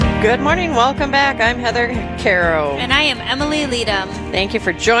Good morning. Welcome back. I'm Heather Caro. And I am Emily Leadham. Thank you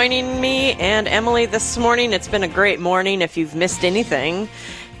for joining me and Emily this morning. It's been a great morning. If you've missed anything,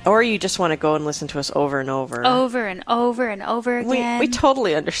 or you just want to go and listen to us over and over. Over and over and over again. We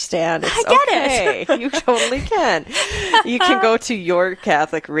totally understand. It's I get okay. it. You totally can. You can go to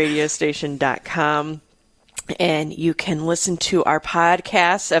yourcatholicradiostation.com. And you can listen to our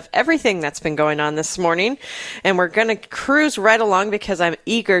podcasts of everything that's been going on this morning. And we're going to cruise right along because I'm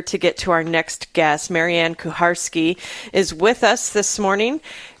eager to get to our next guest. Marianne Kuharski is with us this morning.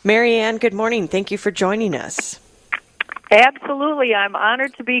 Marianne, good morning. Thank you for joining us. Absolutely. I'm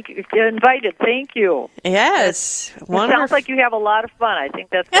honored to be invited. Thank you. Yes. It sounds like you have a lot of fun. I think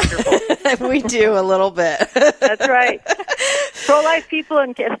that's wonderful. We do a little bit. That's right. Pro-life people,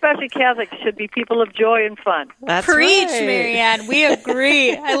 and especially Catholics, should be people of joy and fun. That's Preach, right. Marianne. We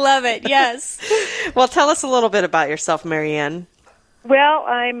agree. I love it. Yes. Well, tell us a little bit about yourself, Marianne. Well,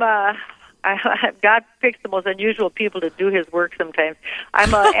 God picks the most unusual people to do his work sometimes.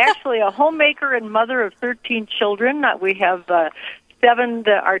 I'm actually a homemaker and mother of 13 children. We have 7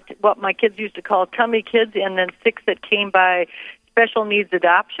 that are what my kids used to call tummy kids, and then 6 that came by special needs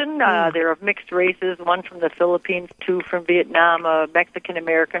adoption. They're of mixed races, 1 from the Philippines, 2 from Vietnam, a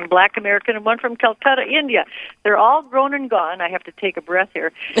Mexican-American, Black American, and 1 from Calcutta, India. They're all grown and gone. I have to take a breath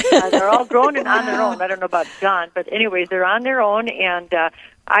here. They're all grown and on their own. I don't know about John, but anyways, they're on their own, and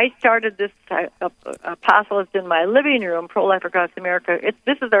I started this apostolate in my living room, Pro-Life Across America.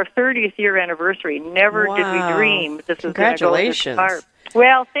 This is our 30th year anniversary. Never did we dream this was going to go this far.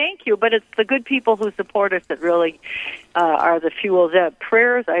 Well, thank you, but it's the good people who support us that really are the fuel. The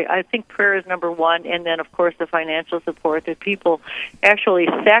prayers, I think prayer is number one, and then, of course, the financial support that people actually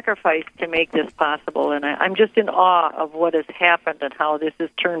sacrifice to make this possible. And I'm just in awe of what has happened and how this has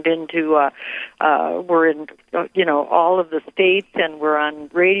turned into, we're in, all of the states, and we're on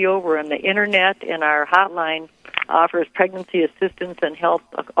radio, we're on the Internet, and our hotline offers pregnancy assistance and help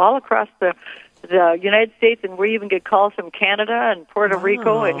all across the United States, and we even get calls from Canada and Puerto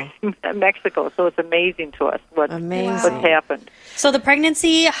Rico and Mexico. So it's amazing to us what's happened. So the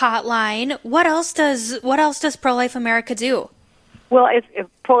pregnancy hotline. What else does Pro-Life America do? Well, it's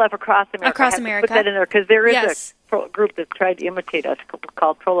Pro-Life Across America. Across I have America. to put that in there because there is a group that's tried to imitate us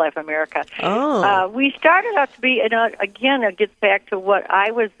called Pro-Life America. We started out to be, and again, it gets back to what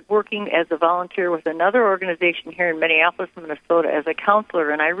I was working as a volunteer with another organization here in Minneapolis, Minnesota, as a counselor,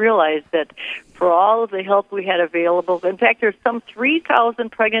 and I realized that for all of the help we had available, in fact, there's some 3,000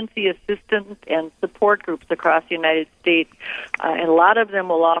 pregnancy assistance and support groups across the United States, and a lot of them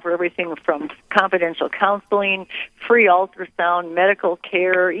will offer everything from confidential counseling, free ultrasound, medical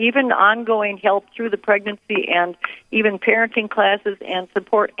care, even ongoing help through the pregnancy, and even parenting classes and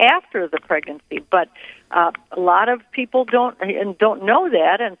support after the pregnancy. But a lot of people don't know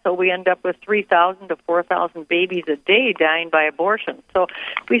that, and so we end up with 3,000 to 4,000 babies a day dying by abortion. So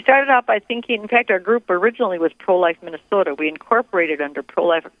we started out by thinking, in fact, our group originally was Pro-Life Minnesota. We incorporated under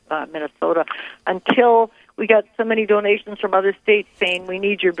Pro-Life Minnesota until we got so many donations from other states saying we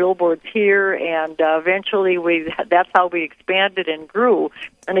need your billboards here, and eventually that's how we expanded and grew.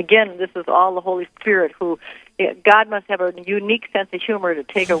 And again, this is all the Holy Spirit who, God must have a unique sense of humor to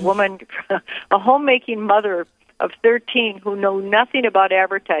take a woman, a homemaking mother of 13 who know nothing about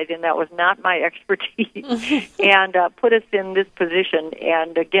advertising, that was not my expertise, and put us in this position.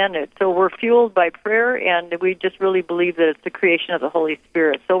 And again, so we're fueled by prayer, and we just really believe that it's the creation of the Holy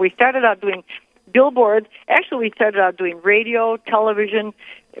Spirit. So we started out doing billboards. Actually, we started out doing radio, television,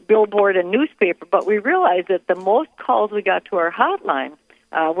 billboard, and newspaper, but we realized that the most calls we got to our hotline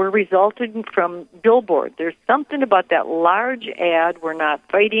were resulting from billboard. There's something about that large ad. We're not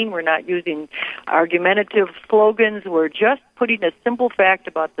fighting. We're not using argumentative slogans. We're just putting a simple fact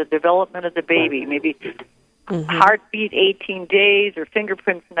about the development of the baby, maybe heartbeat 18 days or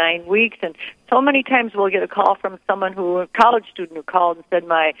fingerprints 9 weeks. And so many times we'll get a call from a college student who called and said,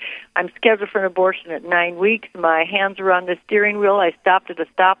 I'm scheduled for an abortion at 9 weeks. My hands were on the steering wheel. I stopped at a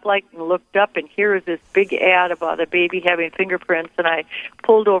stoplight and looked up, and here is this big ad about a baby having fingerprints, and I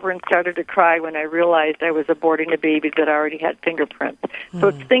pulled over and started to cry when I realized I was aborting a baby that already had fingerprints. So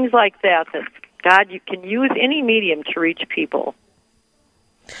it's things like that God, you can use any medium to reach people.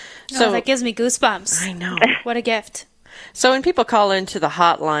 So that gives me goosebumps. I know. What a gift. So when people call into the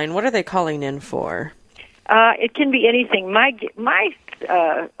hotline, what are they calling in for? It can be anything. My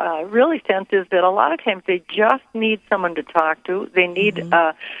really sense is that a lot of times they just need someone to talk to. They need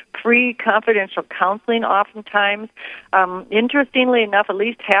free confidential counseling oftentimes. Interestingly enough, at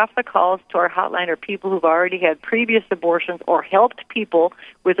least half the calls to our hotline are people who've already had previous abortions or helped people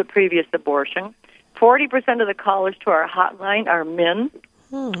with a previous abortion. 40% of the callers to our hotline are men.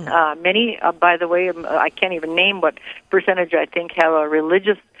 Many, by the way, I can't even name what percentage I think have a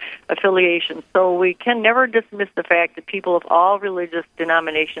religious affiliation. So we can never dismiss the fact that people of all religious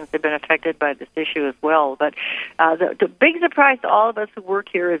denominations have been affected by this issue as well. But the big surprise to all of us who work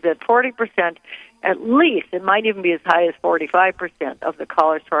here is that 40%, at least, it might even be as high as 45% of the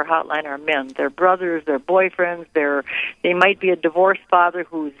callers to our hotline are men. They're brothers, they're boyfriends, they might be a divorced father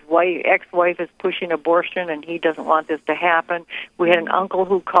whose ex-wife is pushing abortion and he doesn't want this to happen. We had an uncle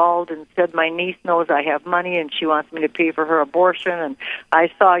who called and said, my niece knows I have money and she wants me to pay for her abortion, and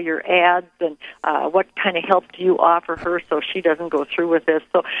I saw your ads, and what kind of help do you offer her so she doesn't go through with this?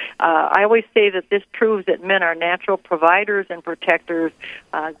 So I always say that this proves that men are natural providers and protectors.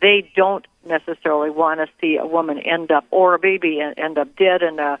 They don't necessarily want to see a woman end up, or a baby end up dead,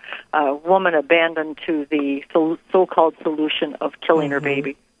 and a woman abandoned to the so-called solution of killing her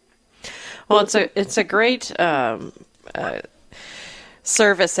baby. Well, it's a great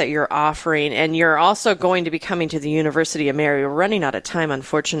service that you're offering, and you're also going to be coming to the University of Mary. We're running out of time,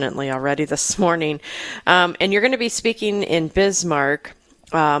 unfortunately, already this morning, and you're going to be speaking in Bismarck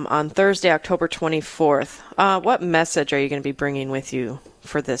on Thursday, October 24th. What message are you going to be bringing with you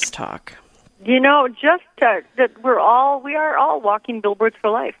for this talk? Just that we are all walking billboards for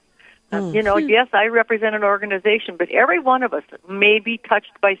life. Yes, I represent an organization, but every one of us may be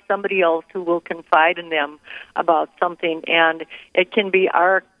touched by somebody else who will confide in them about something, and it can be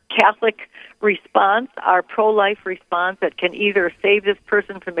our Catholic response, our pro-life response that can either save this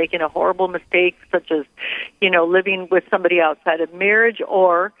person from making a horrible mistake, such as, living with somebody outside of marriage,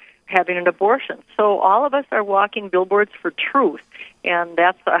 or having an abortion. So all of us are walking billboards for truth, and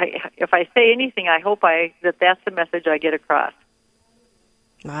if I say anything, I hope that's the message I get across.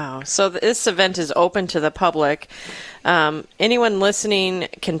 Wow. So this event is open to the public. Anyone listening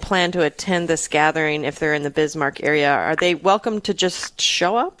can plan to attend this gathering if they're in the Bismarck area. Are they welcome to just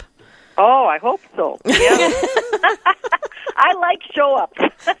show up? Oh, I hope so. Yeah. I like show up. You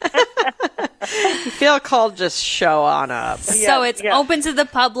feel called, just show on up. So it's open to the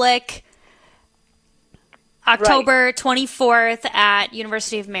public October 24th at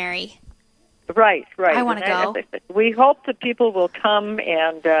University of Mary. Right. I want to go. We hope that people will come,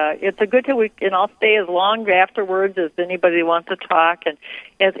 and it's a good thing. And I'll stay as long afterwards as anybody wants to talk. And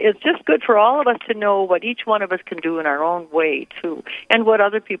it's just good for all of us to know what each one of us can do in our own way, too, and what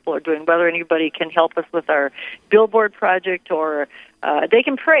other people are doing, whether anybody can help us with our billboard project, or they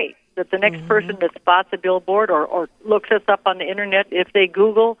can pray that the next person that spots a billboard or looks us up on the Internet, if they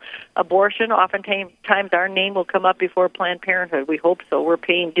Google abortion, oftentimes our name will come up before Planned Parenthood. We hope so. We're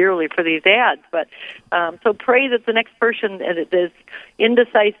paying dearly for these ads. But so pray that the next person that is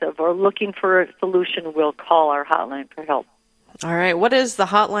indecisive or looking for a solution will call our hotline for help. All right. What is the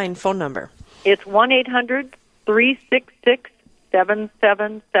hotline phone number? It's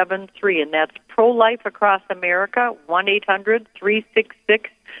 1-800-366-7773, and that's pro-life across America,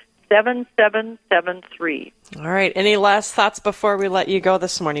 1-800-366-7773. All right. Any last thoughts before we let you go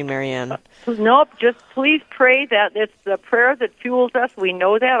this morning, Marianne? Nope. Just please pray that it's the prayer that fuels us. We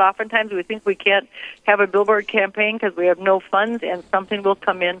know that. Oftentimes we think we can't have a billboard campaign because we have no funds, and something will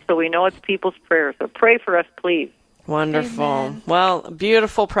come in, so we know it's people's prayers. So pray for us, please. Wonderful. Amen. Well,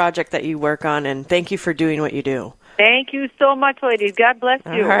 beautiful project that you work on, and thank you for doing what you do. Thank you so much, ladies. God bless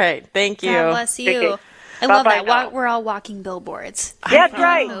you. All right. Thank you. God bless you. Okay. I love Bye-bye that. We're all walking billboards. That's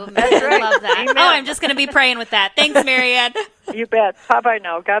right. That's right. I love that. Amen. Oh, I'm just going to be praying with that. Thanks, Marianne. You bet. Bye-bye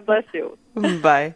now. God bless you. Bye.